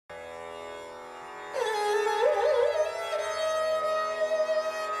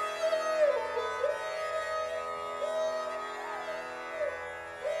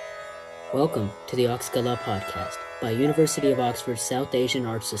Welcome to the Oxgala podcast by University of Oxford South Asian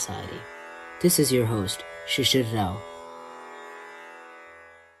Arts Society. This is your host, Shishir Rao.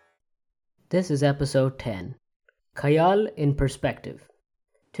 This is episode 10, Khayal in Perspective.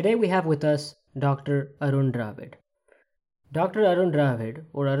 Today we have with us Dr. Arun Dravid. Dr. Arun Dravid,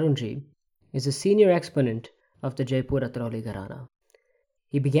 or Arunji, is a senior exponent of the Jaipur Atroli Gharana.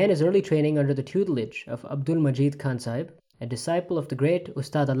 He began his early training under the tutelage of Abdul Majid Khan Sahib, a disciple of the great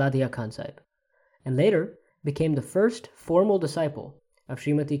Ustad Alladia Khan Sahib, and later became the first formal disciple of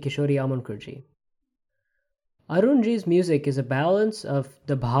Srimati Kishori Amonkurji. Arunji's music is a balance of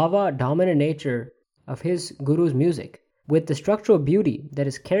the bhava dominant nature of his guru's music with the structural beauty that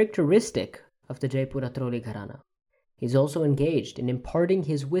is characteristic of the Jaipur Atroli Gharana. He is also engaged in imparting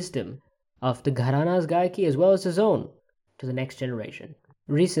his wisdom of the Gharana's Gaiki as well as his own to the next generation.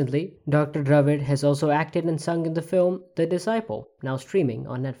 Recently, Dr. Dravid has also acted and sung in the film The Disciple, now streaming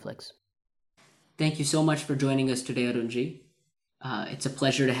on Netflix. Thank you so much for joining us today, Arunji. It's a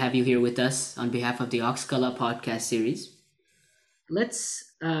pleasure to have you here with us on behalf of the Oxgala podcast series.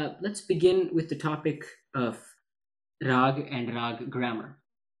 Let's begin with the topic of rag and rag grammar.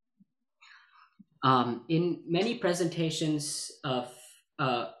 In many presentations of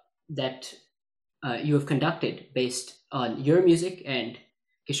that you have conducted based on your music and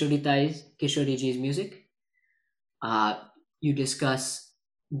Kishoriji's music, you discuss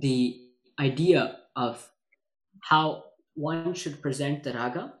the idea of how one should present the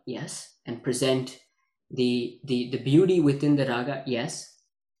raga, yes, and present the beauty within the raga, yes,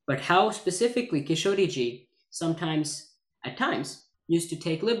 but how specifically Kishoriji sometimes, at times, used to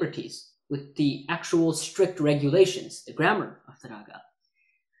take liberties with the actual strict regulations, the grammar of the raga,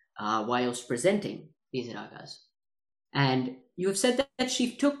 whilst presenting these ragas. And you have said that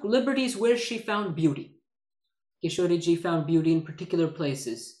she took liberties where she found beauty. Kishoriji found beauty in particular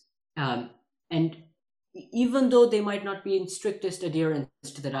places, and even though they might not be in strictest adherence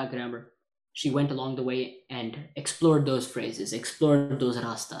to the rag grammar, she went along the way and explored those phrases, explored those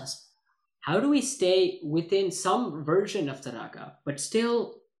rastas. How do we stay within some version of the raga, but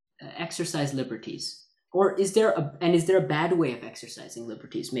still exercise liberties? Or is there a bad way of exercising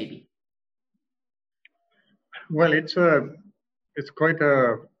liberties, maybe? Well, it's quite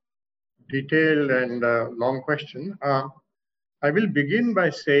a detailed and long question. I will begin by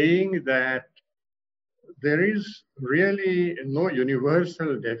saying that there is really no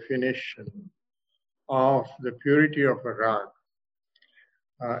universal definition of the purity of a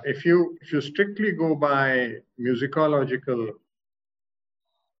rag. If you strictly go by musicological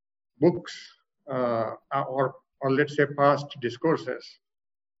books or let's say past discourses,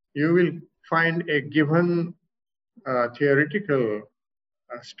 you will find a given theoretical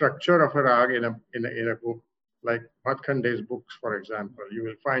structure of a rag in a book, like Bhatkande's books, for example. You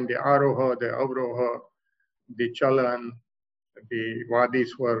will find the Aroha, the Avroha, the Chalan, the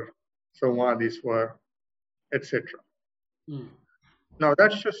Vadiswar, Samvadiswar, etc. Now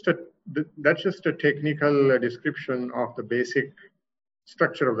that's just a technical description of the basic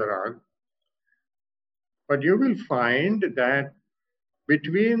structure of the rag. But you will find that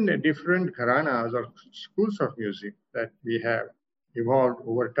between the different gharanas or schools of music that we have evolved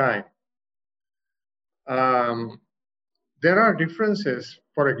over time, there are differences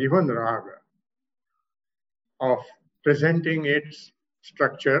for a given raga of presenting its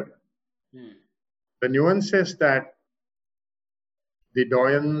structure, the nuances that the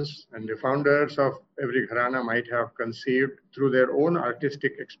doyens and the founders of every gharana might have conceived through their own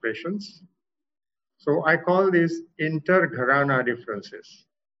artistic expressions. So I call these inter-gharana differences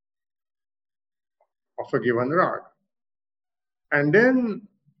of a given rag. And then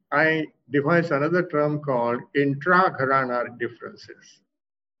I devise another term called intra-gharana differences,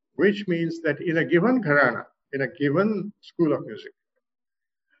 which means that in a given gharana, in a given school of music,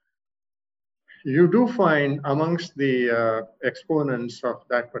 you do find amongst the exponents of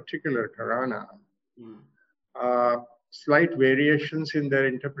that particular gharana slight variations in their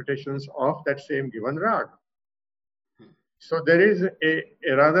interpretations of that same given rag. So there is a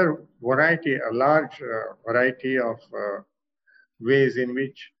rather variety, a large variety of ways in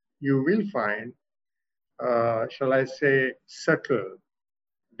which you will find, shall I say, subtle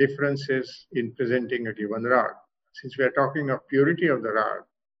differences in presenting a given rag, since we are talking of purity of the rag.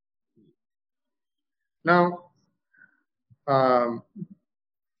 Now,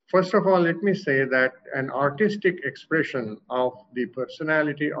 first of all, let me say that an artistic expression of the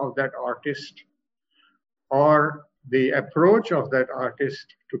personality of that artist or the approach of that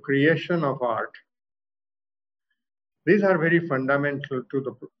artist to creation of art, these are very fundamental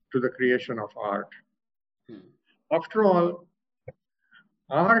to the creation of art. After all,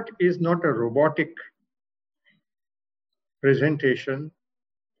 art is not a robotic presentation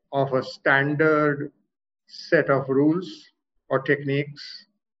of a standard set of rules or techniques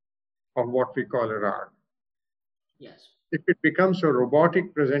of what we call an art. Yes. If it becomes a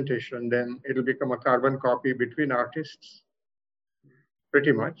robotic presentation, then it'll become a carbon copy between artists,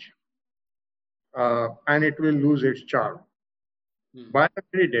 pretty much, and it will lose its charm. By the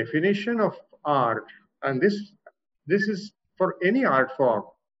very definition of art, and this is for any art form,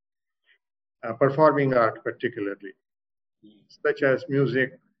 performing art particularly, such as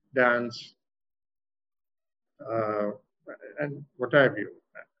music, dance, and what have you.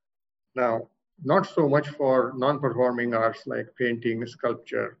 Now, not so much for non-performing arts like painting,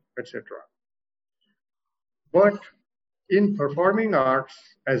 sculpture, etc. But in performing arts,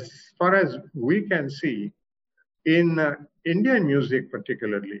 as far as we can see, in Indian music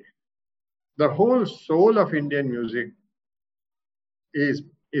particularly, the whole soul of Indian music is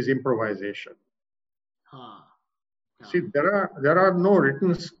improvisation. See, there are no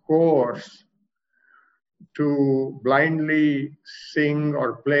written scores to blindly sing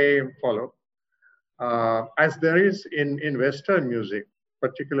or play and follow, as there is in Western music,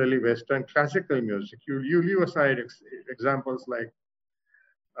 particularly Western classical music. You leave aside examples like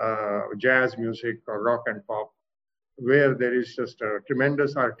jazz music or rock and pop, where there is just a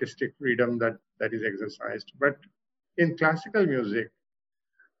tremendous artistic freedom that is exercised. But in classical music,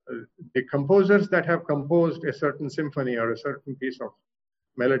 the composers that have composed a certain symphony or a certain piece of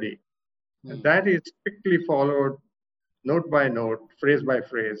melody, that is strictly followed note by note, phrase by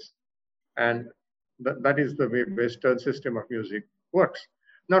phrase, and that is the way Western system of music works.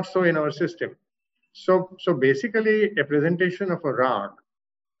 Not so in our system. So basically, a presentation of a rag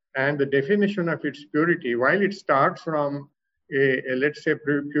and the definition of its purity, while it starts from let's say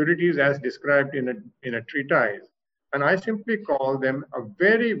purities as described in a treatise, and I simply call them a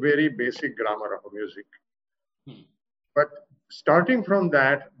very, very basic grammar of music. But starting from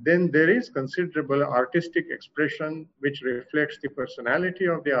that, then there is considerable artistic expression which reflects the personality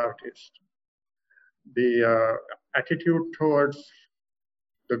of the artist, the attitude towards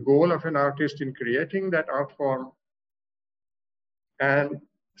the goal of an artist in creating that art form. And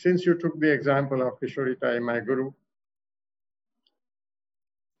since you took the example of Kishori Tai, my guru,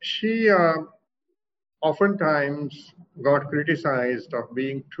 she oftentimes got criticized of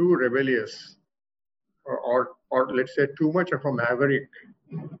being too rebellious or let's say too much of a maverick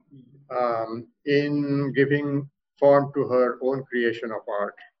in giving form to her own creation of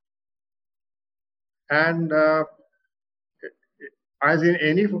art. And as in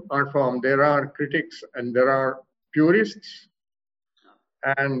any art form, there are critics and there are purists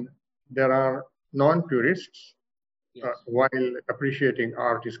and there are non-purists, while appreciating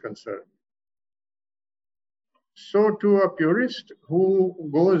art is concerned. So to a purist who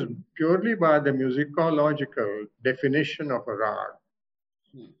goes purely by the musicological definition of a rag,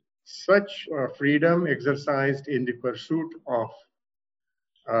 such freedom exercised in the pursuit of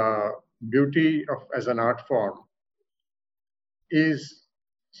beauty as an art form is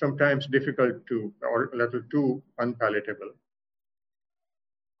sometimes difficult to, or a little too unpalatable.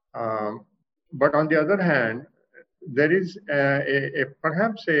 But on the other hand, there is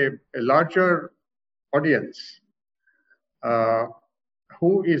perhaps a larger audience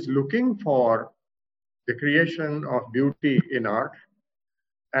who is looking for the creation of beauty in art,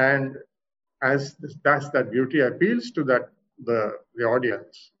 and as that beauty appeals to the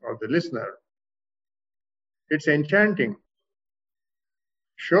audience or the listener, it's enchanting.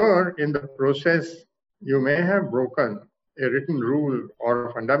 Sure, in the process, you may have broken a written rule or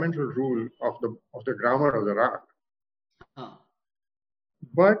a fundamental rule of the grammar of the rag.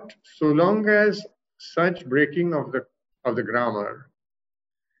 But so long as such breaking of the grammar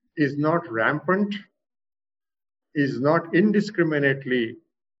is not rampant, is not indiscriminately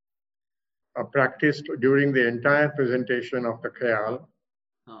practiced during the entire presentation of the khayal,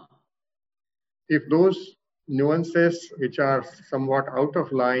 if those nuances which are somewhat out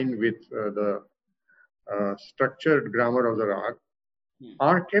of line with the structured grammar of the rag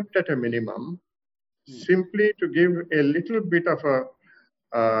are kept at a minimum, simply to give a little bit of a,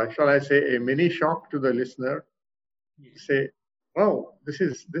 shall I say, a mini shock to the listener, say, oh, this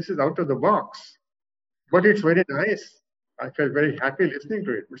is out of the box, but it's very nice. I felt very happy listening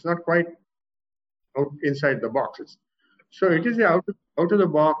to it. It's not quite out inside the boxes. So it is the out of the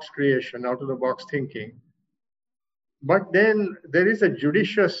box creation, out of the box thinking. But then there is a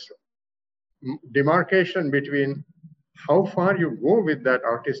judicious demarcation between how far you go with that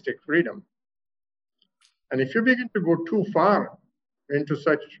artistic freedom. And if you begin to go too far into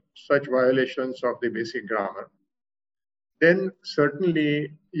such violations of the basic grammar, then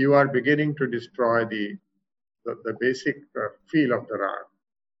certainly you are beginning to destroy the basic feel of the rag,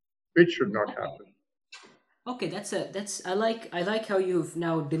 which should not happen. Okay, that's I like how you've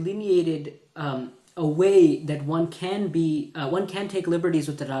now delineated a way that one can take liberties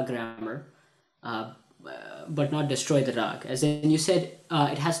with the rag grammar, uh, but not destroy the rag. As in, you said,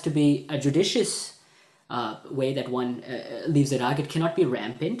 it has to be a judicious way that one leaves the rag. It cannot be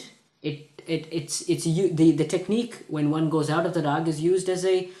rampant. The technique when one goes out of the rag is used as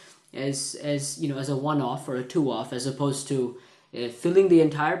as a one off or a two off, as opposed to filling the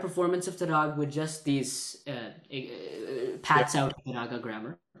entire performance of the rag with just these pats out of the raga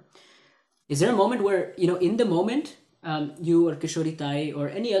grammar. Is there a moment where, in the moment, you or Kishori Tai or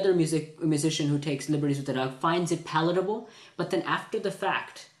any other musician who takes liberties with the rag finds it palatable, but then after the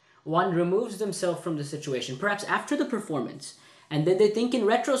fact, one removes themselves from the situation, perhaps after the performance, and then they think in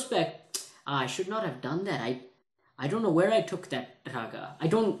retrospect, I should not have done that. I don't know where I took that raga. I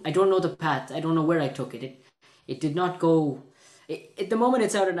don't know the path. I don't know where I took it. It did not go. At the moment,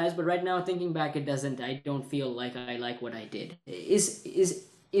 it sounded nice, but right now, thinking back, it doesn't. I don't feel like I like what I did. Does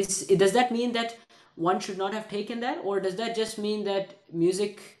that mean that one should not have taken that, or does that just mean that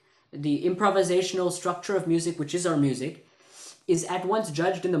music, the improvisational structure of music, which is our music, is at once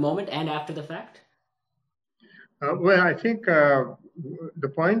judged in the moment and after the fact? Well, I think the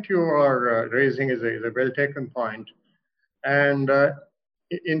point you are raising is a well taken point, and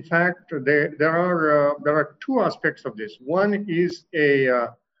in fact, there are two aspects of this. One is a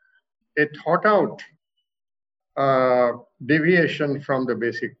thought out deviation from the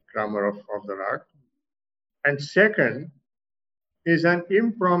basic grammar of the rag, and second is an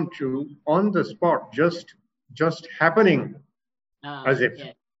impromptu, on the spot, just happening as if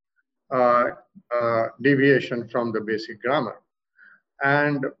Yeah. Deviation from the basic grammar.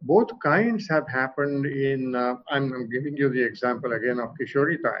 And both kinds have happened in, I'm giving you the example again of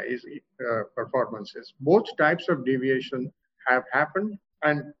Kishori Tai's performances. Both types of deviation have happened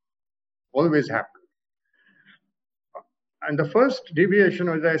and always happen. And the first deviation,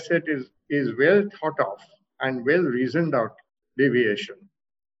 as I said, is well thought of and well reasoned out deviation.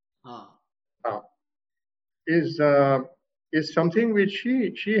 Is something which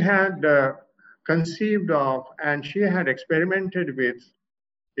she had conceived of and she had experimented with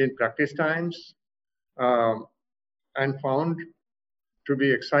in practice times, and found to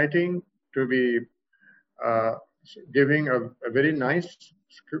be exciting, to be giving a very nice,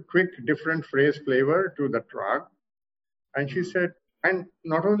 quick, different phrase flavor to the rag. And she said, and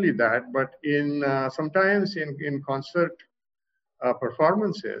not only that, but in sometimes in concert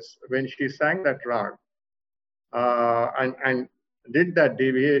performances, when she sang that rag and did that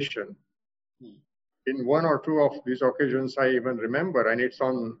deviation, in one or two of these occasions, I even remember, and it's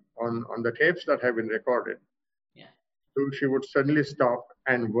on the tapes that have been recorded. Yeah. So she would suddenly stop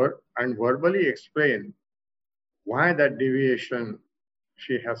and verbally explain why that deviation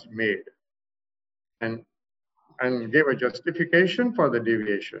she has made, and gave a justification for the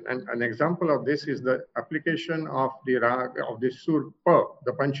deviation. And an example of this is the application of the rag of the sur pa,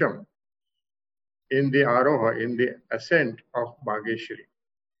 the pancham, in the aroha, in the ascent of Bhageshwari.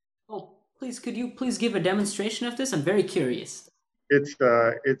 Oh, please, could you please give a demonstration of this? I'm very curious. It's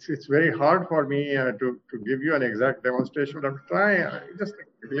very hard for me to give you an exact demonstration, but I'll try just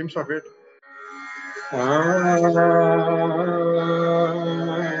a glimpse of it.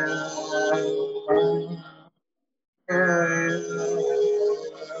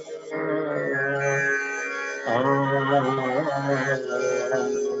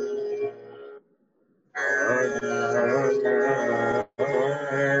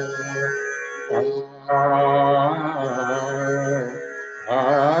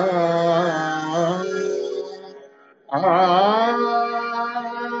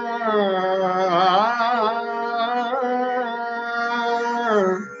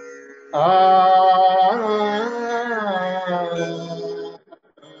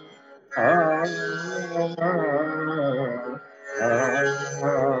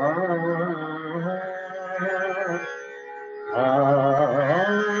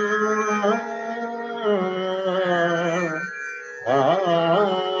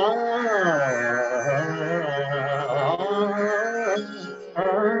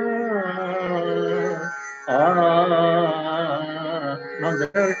 Now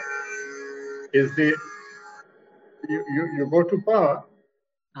there is the you go to pa,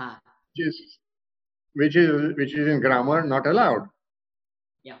 which is in grammar not allowed.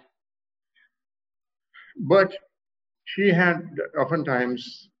 Yeah. But she had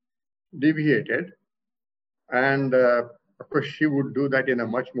oftentimes deviated, and of course she would do that in a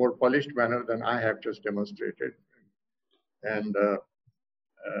much more polished manner than I have just demonstrated. And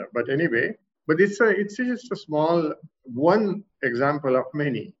but anyway, but it's just a small one example of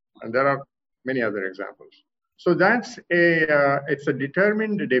many, and there are many other examples. So that's it's a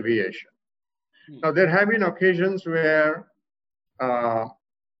determined deviation. Now there have been occasions where you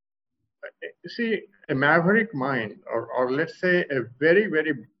see a maverick mind, or let's say a very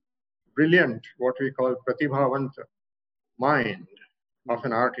very brilliant, what we call pratibhavant mind of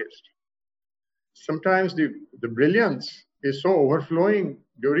an artist. Sometimes the brilliance is so overflowing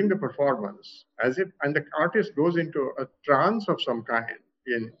during the performance, and the artist goes into a trance of some kind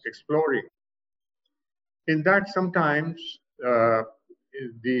in exploring. In that, sometimes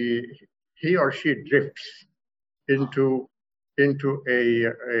the he or she drifts into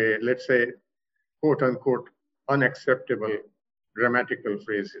a let's say quote unquote unacceptable grammatical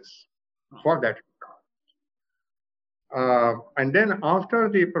phrases for that. And then after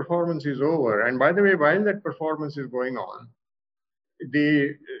the performance is over, and by the way, while that performance is going on,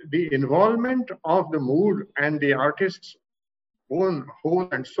 the involvement of the mood and the artist's own whole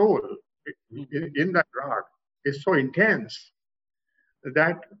and soul in that rag is so intense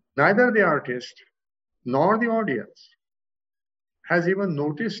that neither the artist nor the audience has even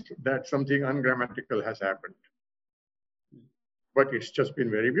noticed that something ungrammatical has happened. But it's just been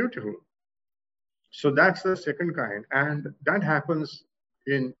very beautiful. So that's the second kind, and that happens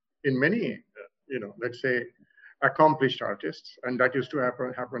in many, let's say, accomplished artists, and that used to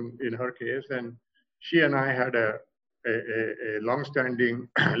happen in her case. And she and I had a long-standing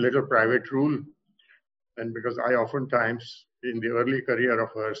little private rule, and because I oftentimes in the early career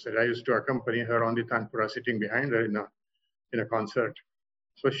of hers, I used to accompany her on the tanpura, sitting behind her in a concert.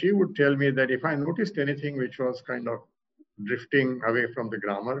 So she would tell me that if I noticed anything which was kind of drifting away from the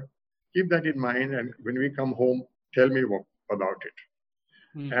grammar, keep that in mind, and when we come home, tell me about it.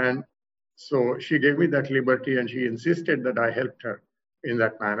 And so she gave me that liberty, and she insisted that I helped her in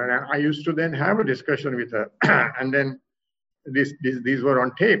that manner. And I used to then have a discussion with her, and then these were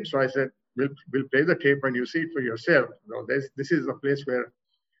on tape. So I said, we'll play the tape and you see it for yourself. This is a place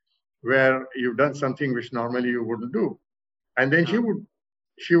where you've done something which normally you wouldn't do. And then she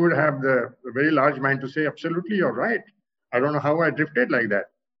would have the very large mind to say, absolutely, you're right. I don't know how I drifted like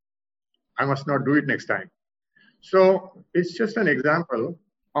that. I must not do it next time. So it's just an example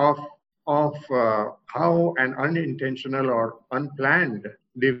of how an unintentional or unplanned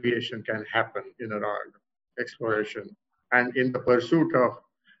deviation can happen in a rag exploration and in the pursuit of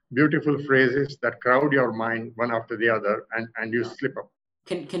beautiful phrases that crowd your mind one after the other, and you slip up.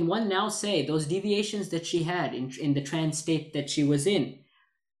 Can one now say those deviations that she had in the trance state that she was in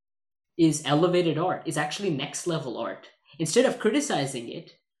is elevated art, is actually next level art? Instead of criticizing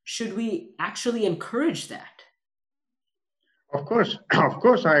it, should we actually encourage that? Of course,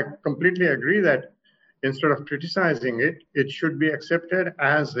 I completely agree that instead of criticizing it, it should be accepted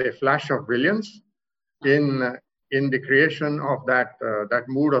as a flash of brilliance in the creation of that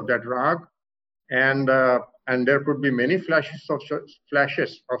mood of that rag, and there could be many flashes of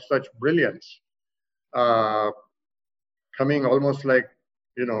such brilliance coming almost like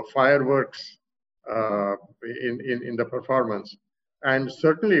fireworks in the performance. And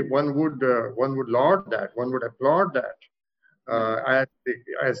certainly one would laud that, one would applaud that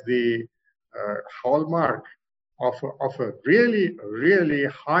as the hallmark of a really, really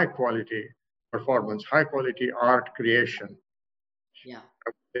high quality performance, high quality art creation. Yeah.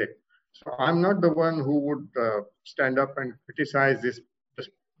 Okay. So I'm not the one who would stand up and criticize this.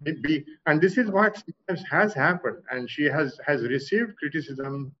 And this is what sometimes has happened, and she has received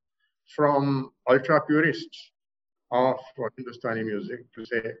criticism from ultra purists of Hindustani music to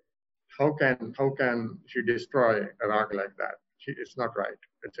say, how can she destroy a rag like that? It's not right,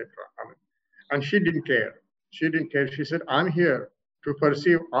 etc. And she didn't care. She didn't care. She said, I'm here to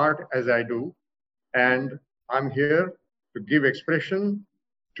perceive art as I do, and I'm here to give expression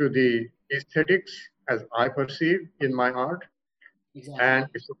to the aesthetics as I perceive in my art. Exactly. And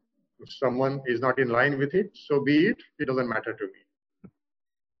if someone is not in line with it, so be it. It doesn't matter to me.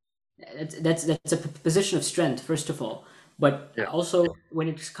 That's a position of strength, first of all. But also, when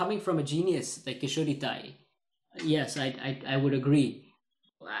it's coming from a genius like Kishori Tai, yes, I would agree.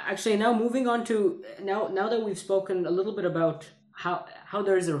 Actually, now moving on to now that we've spoken a little bit about how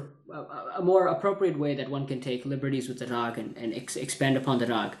there is a more appropriate way that one can take liberties with the rag and expand upon the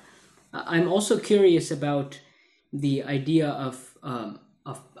rag. I'm also curious about the idea of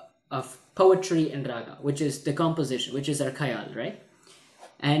poetry and raga, which is the composition, which is our khayal, right?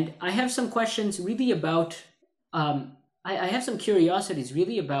 And I have some questions really about. I have some curiosities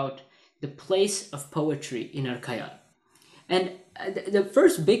really about the place of poetry in our khayal. And the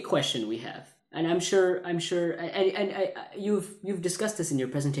first big question we have and I'm sure, and you've discussed this in your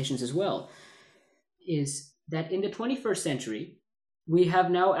presentations as well, is that in the 21st century, we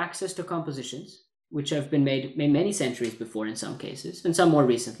have now access to compositions which have been made many centuries before in some cases, and some more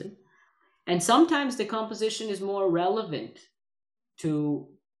recently. And sometimes the composition is more relevant to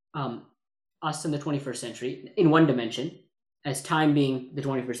us in the 21st century in one dimension, as time being the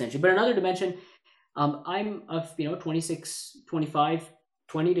 21st century. But another dimension, I'm of 26, 25,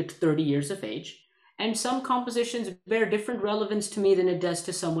 20 to 30 years of age, and some compositions bear different relevance to me than it does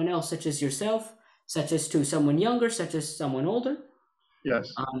to someone else, such as yourself, such as to someone younger, such as someone older. Yes.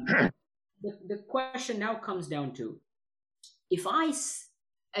 The question now comes down to, if I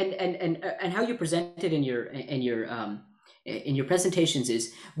and how you present it in your presentations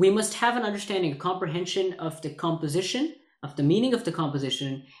is, we must have an understanding, a comprehension of the composition, of the meaning of the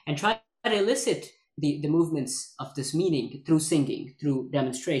composition, and try to elicit the movements of this meaning through singing, through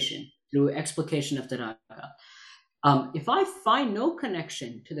demonstration, through explication of the raga. If I find no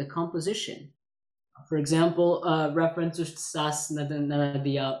connection to the composition, for example, references to Sas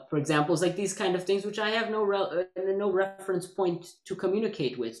Nadiya, for examples like these kind of things, which I have no reference point to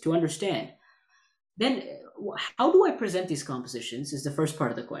communicate with, to understand, then how do I present these compositions is the first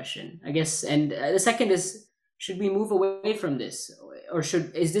part of the question, I guess. And the second is, should we move away from this, or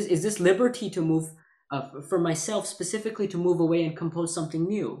is this liberty to move for myself specifically, to move away and compose something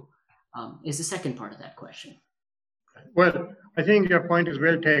new? Is the second part of that question. Well, I think your point is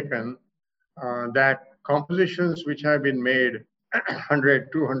well taken. That compositions which have been made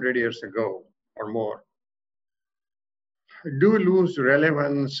 100, 200 years ago or more do lose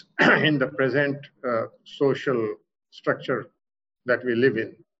relevance in the present social structure that we live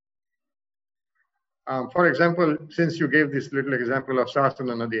in. For example, since you gave this little example of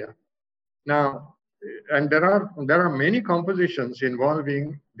Sahasrara Nadiya, now, and there are many compositions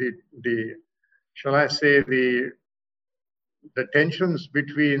involving the shall I say, the tensions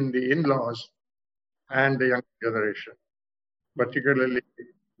between the in-laws and the young generation, particularly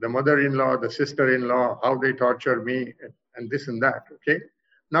the mother-in-law, the sister-in-law, how they torture me, and this and that. Okay.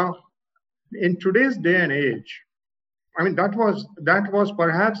 Now, in today's day and age, I mean, that was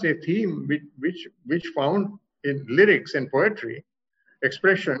perhaps a theme which found in lyrics and poetry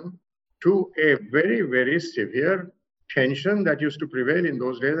expression to a very, very severe tension that used to prevail in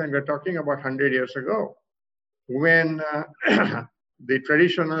those days, and we're talking about 100 years ago, when the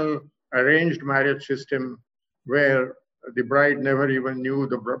traditional arranged marriage system, where the bride never even knew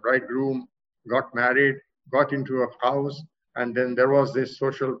the bridegroom, got married, got into a house, and then there was this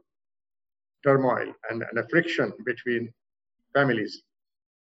social turmoil and a friction between families.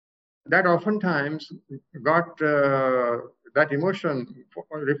 That oftentimes got that emotion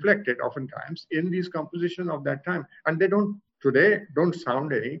reflected oftentimes in these compositions of that time, and they today don't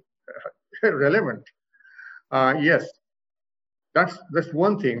sound any relevant. Yes, that's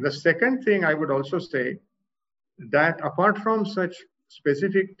one thing. The second thing I would also say, that apart from such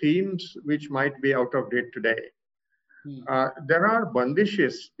specific themes which might be out of date today, there are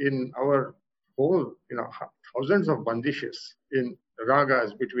bandishes in our whole, thousands of bandishes in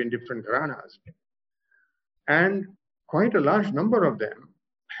ragas between different gharanas. And quite a large number of them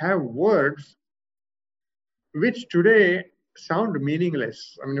have words which today sound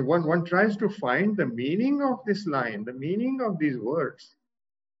meaningless. I mean, one tries to find the meaning of this line, the meaning of these words,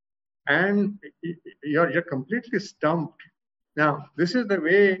 and you're completely stumped. Now, this is the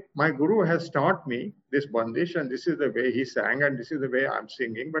way my guru has taught me this bandish, and this is the way he sang, and this is the way I'm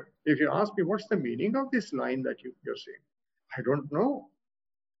singing. But if you ask me, what's the meaning of this line that you're saying? I don't know.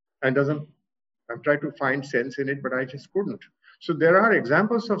 And I've tried to find sense in it, but I just couldn't. So there are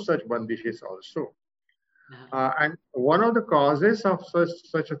examples of such bandishes also. And one of the causes of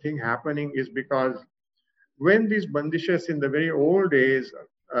such a thing happening is because when these bandishes in the very old days,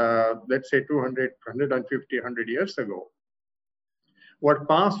 let's say 200, 150, 100 years ago, were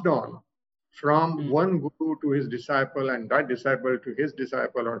passed on from one guru to his disciple, and that disciple to his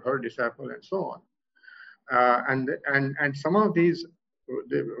disciple or her disciple, and so on. And some of these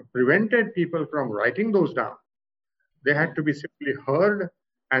they prevented people from writing those down. They had to be simply heard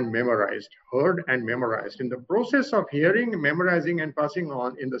and memorized. In the process of hearing, memorizing, and passing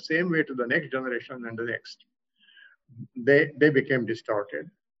on in the same way to the next generation and the next, they became distorted.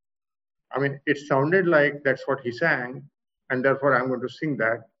 I mean, it sounded like that's what he sang, and therefore I'm going to sing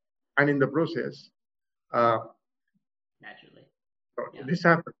that. And in the process, naturally, this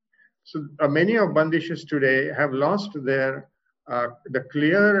happened. So many of bandishes today have lost their the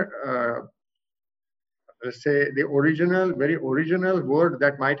clear, let's say, the very original word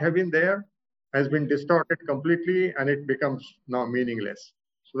that might have been there has been distorted completely, and it becomes now meaningless.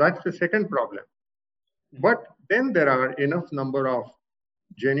 So that's the second problem. But then there are enough number of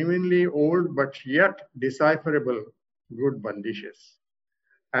genuinely old but yet decipherable good bandishes.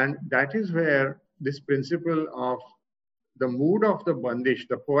 And that is where this principle of the mood of the bandish,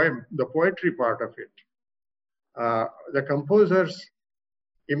 the poem, the poetry part of it, the composer's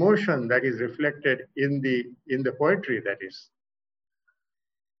emotion that is reflected in the poetry, that is,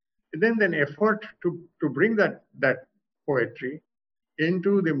 then an effort to bring that poetry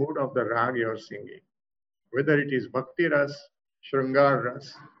into the mood of the rag you're singing, whether it is bhakti ras, shringar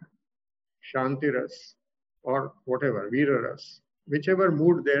ras, shanti ras, or whatever, vira ras, whichever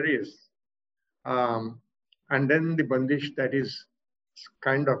mood there is. And then the bandish that is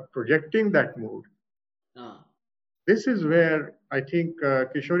kind of projecting that mood. This is where I think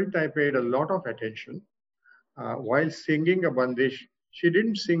Kishorita paid a lot of attention. While singing a bandish, she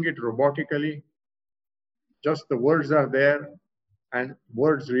didn't sing it robotically, just the words are there, and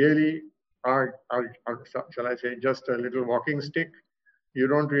words really are shall I say, just a little walking stick. You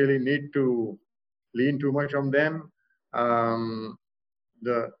don't really need to lean too much on them.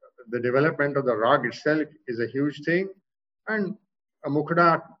 The development of the rag itself is a huge thing, and a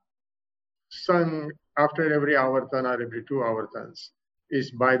mukda sung after every avartan or every 2 avartans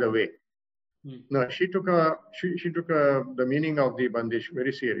is by the way. No, she took the meaning of the bandish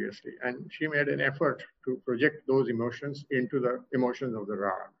very seriously, and she made an effort to project those emotions into the emotions of the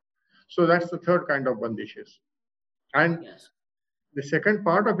rag. So that's the third kind of bandishes. And yes, the second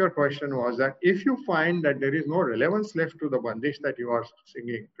part of your question was that if you find that there is no relevance left to the bandish that you are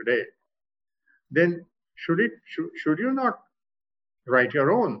singing today, then should you not write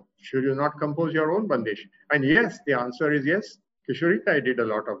your own? Should you not compose your own bandish? And yes, the answer is yes. Kishorita did a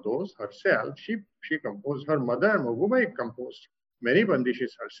lot of those herself. She composed. Her mother, Mogubai, composed many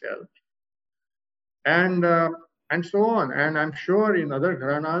bandishes herself. And so on. And I'm sure in other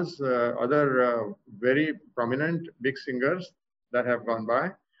gharanas, other very prominent big singers that have gone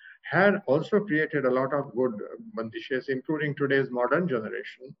by had also created a lot of good bandishes, including today's modern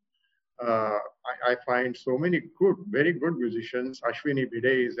generation. I find so many good, very good musicians. Ashwini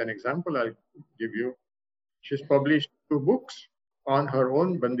Bhide is an example I'll give you. She's published 2 books on her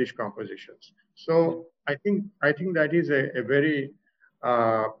own bandish compositions. So I think that is a very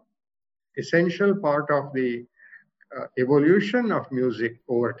essential part of the evolution of music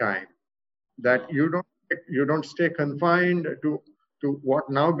over time. That you don't stay confined to what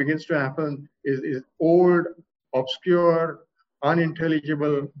now begins to happen is old, obscure,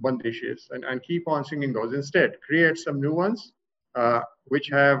 unintelligible bandishes and keep on singing those. Instead, create some new ones which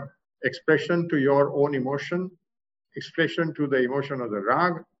have expression to your own emotion, expression to the emotion of the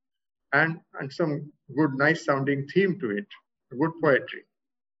rag, and some good, nice sounding theme to it, good poetry.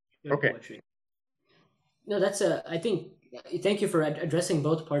 Good okay. Poetry. No, that's I think, thank you for addressing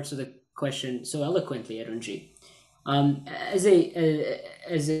both parts of the question so eloquently, Arunji. As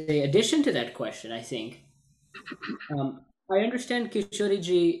a addition to that question, I think, I understand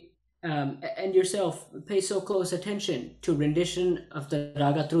Kishoriji and yourself pay so close attention to rendition of the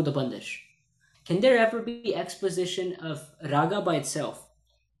raga through the bandish. Can there ever be exposition of raga by itself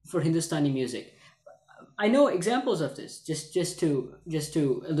for Hindustani music? I know examples of this, just to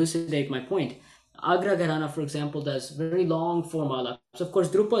elucidate my point. Agra Gharana, for example, does very long form alaps. Of course,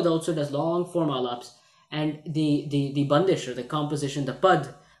 Drupad also does long form alaps, and the bandish, or the composition, the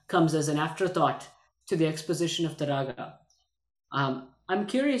pad, comes as an afterthought to the exposition of the raga. I'm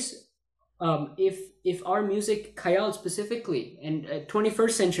curious if our music, Khyal specifically, and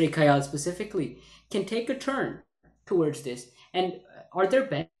 21st century Khyal specifically, can take a turn towards this. And are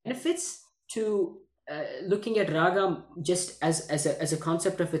there benefits to looking at raga just as a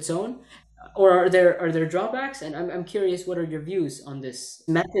concept of its own, or are there drawbacks? And I'm curious, what are your views on this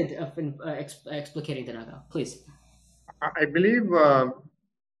method of explicating the raga, please? I believe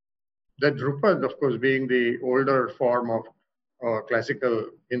that Drupad, of course, being the older form of classical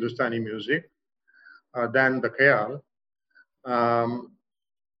Hindustani music than the Khyal,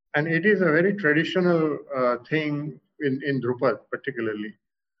 and it is a very traditional thing in Drupad particularly,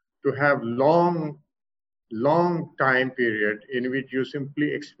 to have long time period in which you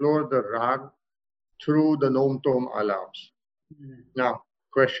simply explore the rag through the Nom Tom alaps. Now,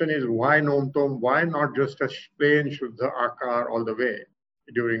 question is, why Nom Tom? Why not just a plain Shuddha Akar all the way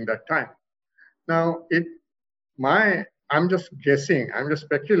during that time? Now, I'm just guessing, I'm just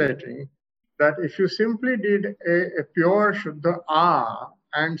speculating that if you simply did a pure Shuddha A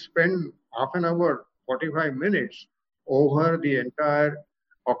and spend half an hour, 45 minutes over the entire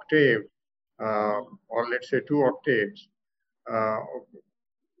octave, or let's say 2 octaves,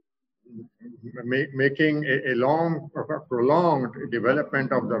 making a long, prolonged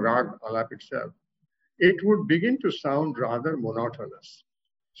development of the rag alap itself, it would begin to sound rather monotonous.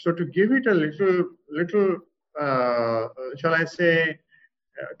 So to give it a little, shall I say,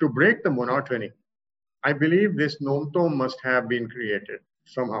 to break the monotony, I believe this Nomtom must have been created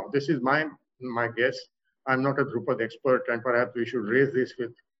somehow. This is my guess. I'm not a Drupad expert, and perhaps we should raise this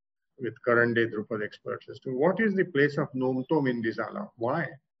with current day Drupad experts as to what is the place of Nomtom in this alap. Why?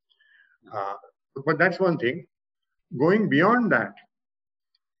 But that's one thing. Going beyond that,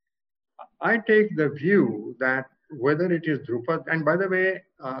 I take the view that whether it is Drupad, and by the way,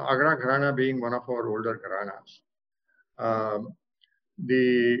 Agra Gharana being one of our older Gharanas,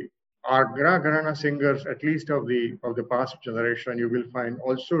 the Agra Gharana singers, at least of the past generation, you will find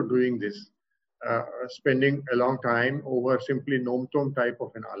also doing this, spending a long time over simply Nomtom type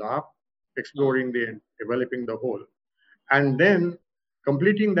of an alap, exploring developing the whole, and then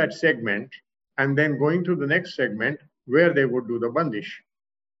completing that segment, and then going to the next segment where they would do the bandish.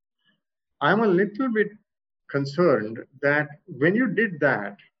 I'm a little bit concerned that when you did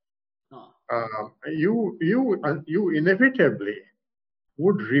that, you inevitably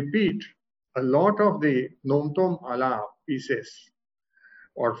would repeat a lot of the Nomtom alap pieces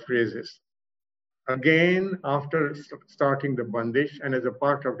or phrases again after starting the bandish and as a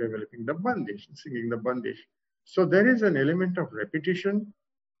part of developing the bandish, singing the bandish. So there is an element of repetition,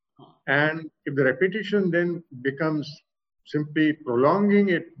 and if the repetition then becomes simply prolonging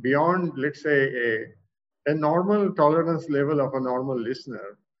it beyond, let's say, a normal tolerance level of a normal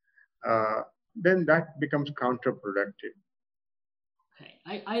listener, then that becomes counterproductive.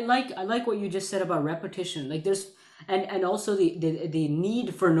 Okay. I like what you just said about repetition. Like there's and also the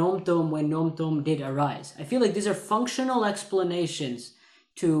need for Nomtom when Nomtom did arise. I feel like these are functional explanations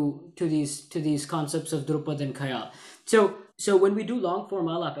to these concepts of Drupad and Khayal. So when we do long form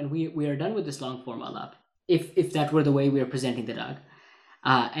alap and we are done with this long form alap, if that were the way we are presenting the rag,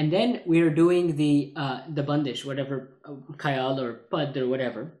 and then we are doing the bandish, whatever Khayal or Pad or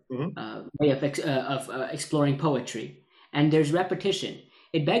whatever way of exploring poetry, and there's repetition.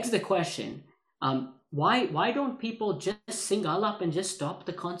 It begs the question: why don't people just sing alap and just stop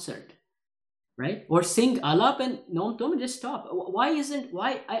the concert, right? Or sing alap and Nomtom and just stop?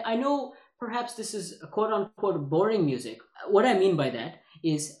 I know perhaps this is a quote unquote boring music. What I mean by that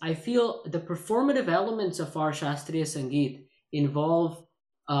is I feel the performative elements of our Shastriya Sangeet involve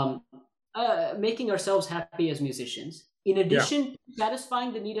making ourselves happy as musicians, in addition to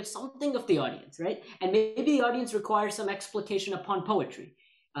satisfying the need of something of the audience, right? And maybe the audience requires some explication upon poetry.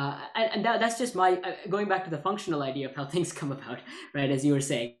 That's just my going back to the functional idea of how things come about, right? As you were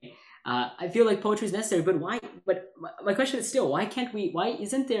saying, I feel like poetry is necessary, but why? But my question is still, why can't we? Why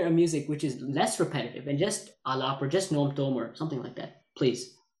isn't there a music which is less repetitive and just alap or just Nomtom or something like that?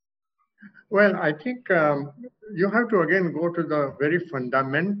 Please. Well, I think you have to again go to the very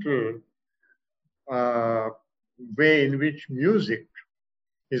fundamental way in which music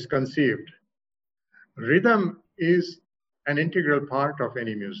is conceived. Rhythm is an integral part of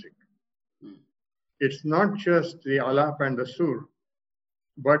any music. It's not just the alap and the sur,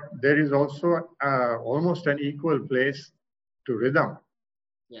 but there is also almost an equal place to rhythm.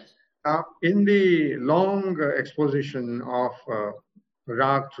 Yes. In the long exposition of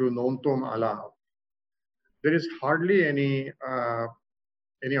rag through Nomtom alap, there is hardly any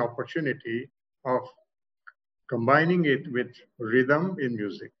opportunity of combining it with rhythm in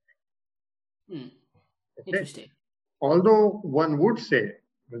music. Okay? Interesting. Although one would say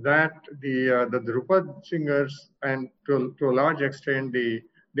that the Drupad singers and to a large extent the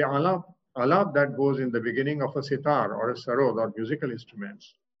alap that goes in the beginning of a sitar or a sarod or musical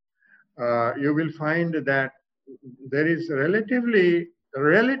instruments, you will find that there is relatively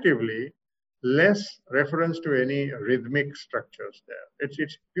less reference to any rhythmic structures there.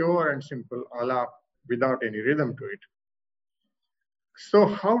 It's pure and simple alap without any rhythm to it. So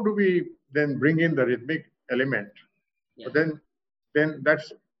how do we then bring in the rhythmic element? Then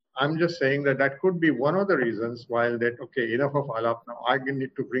that's, I'm just saying that could be one of the reasons why that, okay, enough of alap, now I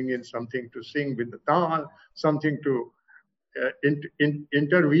need to bring in something to sing with the tal, something to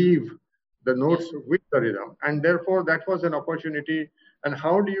interweave the notes with the rhythm, and therefore that was an opportunity. And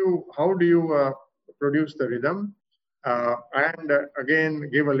how do you produce the rhythm and again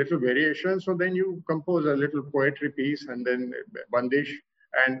give a little variation? So then you compose a little poetry piece and then bandish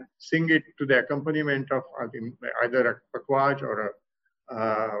and sing it to the accompaniment of either a pakwaj or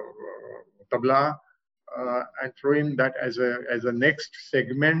a tabla, and throw in that as a next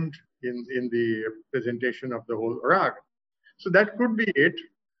segment in the presentation of the whole rag. So that could be it.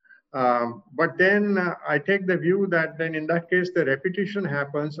 But then I take the view that then in that case the repetition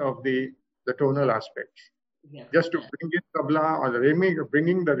happens of the the tonal aspects. Yeah. Just to bring in tabla or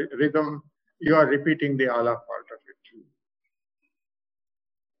bringing the rhythm, you are repeating the alap part of it.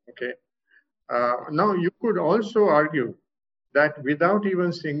 Okay. Now you could also argue that without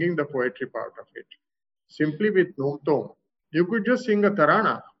even singing the poetry part of it, simply with nom-tom, you could just sing a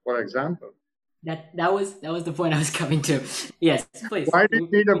tarana, for example. That was the point I was coming to. Yes, please. Why do you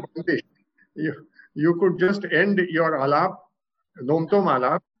need a bandish? You could just end your alap, nom-tom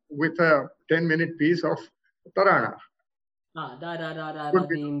alap, with a 10-minute piece of tarana. Da da da da Could da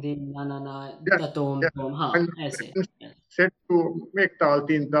be, dim dim na na na yes, da tom yes. tom. Ha, And ऐसे. Yes. set to make tal,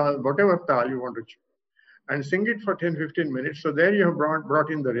 teen tal, whatever tal you want to choose, and sing it for 10-15 minutes. So there you have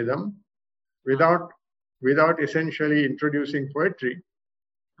brought in the rhythm without essentially introducing poetry.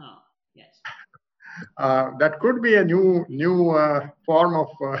 Yes. That could be a new form of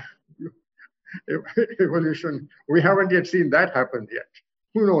evolution. We haven't yet seen that happen yet.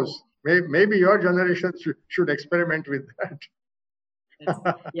 Who knows? Maybe your generation should experiment with that.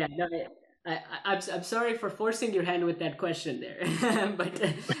 Yeah, no, I'm sorry for forcing your hand with that question there, but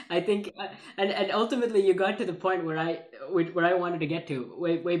I think and ultimately you got to the point where I wanted to get to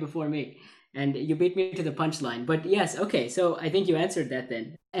way before me, and you beat me to the punchline. But yes, okay, so I think you answered that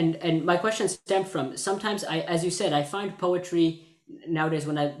then. And my question stemmed from sometimes as you said, I find poetry nowadays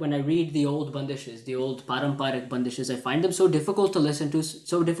when I read the old bandishes, the old paramparik bandishes, I find them so difficult to listen to,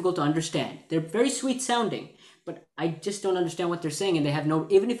 so difficult to understand. They're very sweet sounding, but I just don't understand what they're saying, and they have no.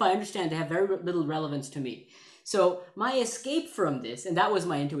 Even if I understand, they have very little relevance to me. So my escape from this, and that was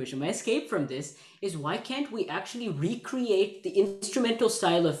my intuition. My escape from this is why can't we actually recreate the instrumental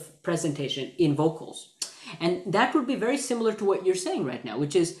style of presentation in vocals, and that would be very similar to what you're saying right now,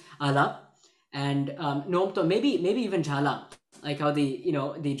 which is alap and nomto, maybe even jhala, like how the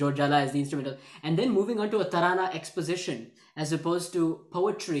Jorjala is the instrumental, and then moving on to a tarana exposition as opposed to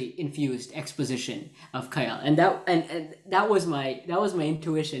poetry infused exposition of Khayal, and that was my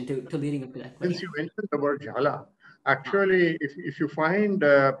intuition to leading up to that question. Since you mentioned the word jhala, actually, if you find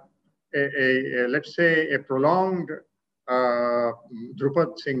let's say a prolonged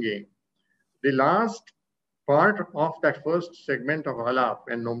Drupad singing, the last part of that first segment of alap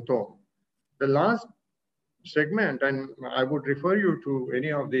and nomtom, the last segment, and I would refer you to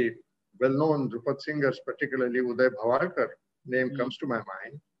any of the well-known Drupad singers, particularly Uday Bhavalkar, name comes to my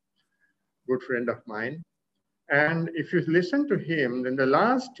mind, good friend of mine. And if you listen to him, then the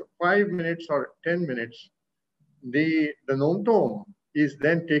last 5 minutes or 10 minutes, the nom-tom is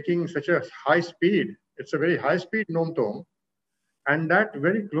then taking such a high speed. It's a very high speed nom-tom. And that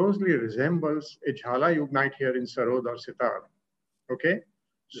very closely resembles a jhala you might hear in sarod or sitar. Okay?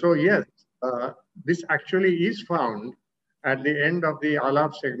 So yes, this actually is found at the end of the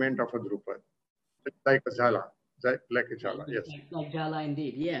alap segment of a Drupad, like a jhala, like a jhala, yes. Like jhala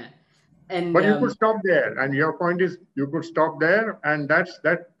indeed, yeah. And but you could stop there, and your point is you could stop there, and that's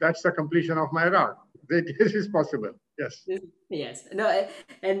the completion of my rag. This is possible. Yes. Yes. No,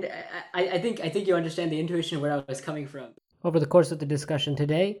 and I think you understand the intuition where I was coming from. Over the course of the discussion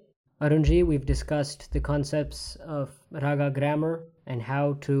today, Arunji, we've discussed the concepts of raga grammar and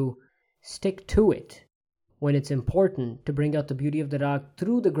how to stick to it when it's important to bring out the beauty of the rag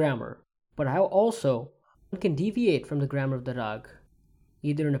through the grammar, but how also one can deviate from the grammar of the rag,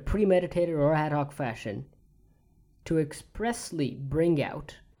 either in a premeditated or ad hoc fashion, to expressly bring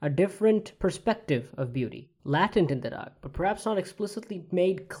out a different perspective of beauty, latent in the rag, but perhaps not explicitly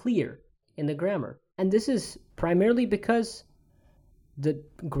made clear in the grammar. And this is primarily because the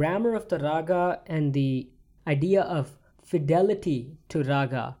grammar of the raga and the idea of fidelity to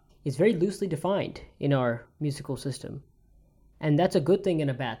raga is very loosely defined in our musical system. And that's a good thing and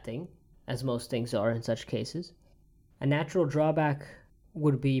a bad thing, as most things are in such cases. A natural drawback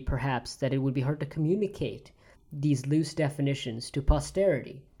would be perhaps that it would be hard to communicate these loose definitions to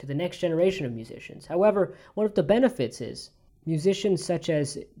posterity, to the next generation of musicians. However, one of the benefits is musicians such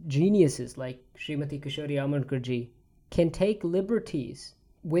as geniuses like Srimati Kishori Amarkarji can take liberties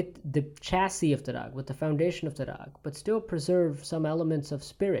with the chassis of the rag, with the foundation of the rag, but still preserve some elements of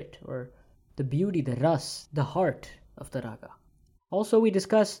spirit or the beauty, the ras, the heart of the raga. Also, we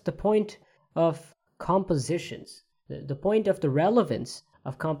discussed the point of compositions, the point of the relevance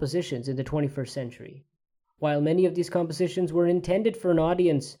of compositions in the 21st century. While many of these compositions were intended for an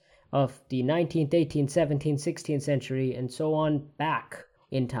audience of the 19th, 18th, 17th, 16th century, and so on back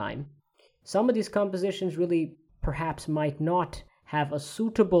in time, some of these compositions really perhaps might not have a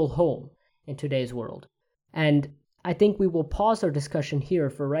suitable home in today's world. And I think we will pause our discussion here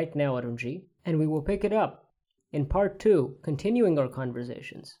for right now, Arunji, and we will pick it up in part 2, continuing our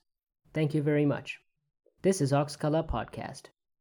conversations. Thank you very much. This is Oxkala Podcast.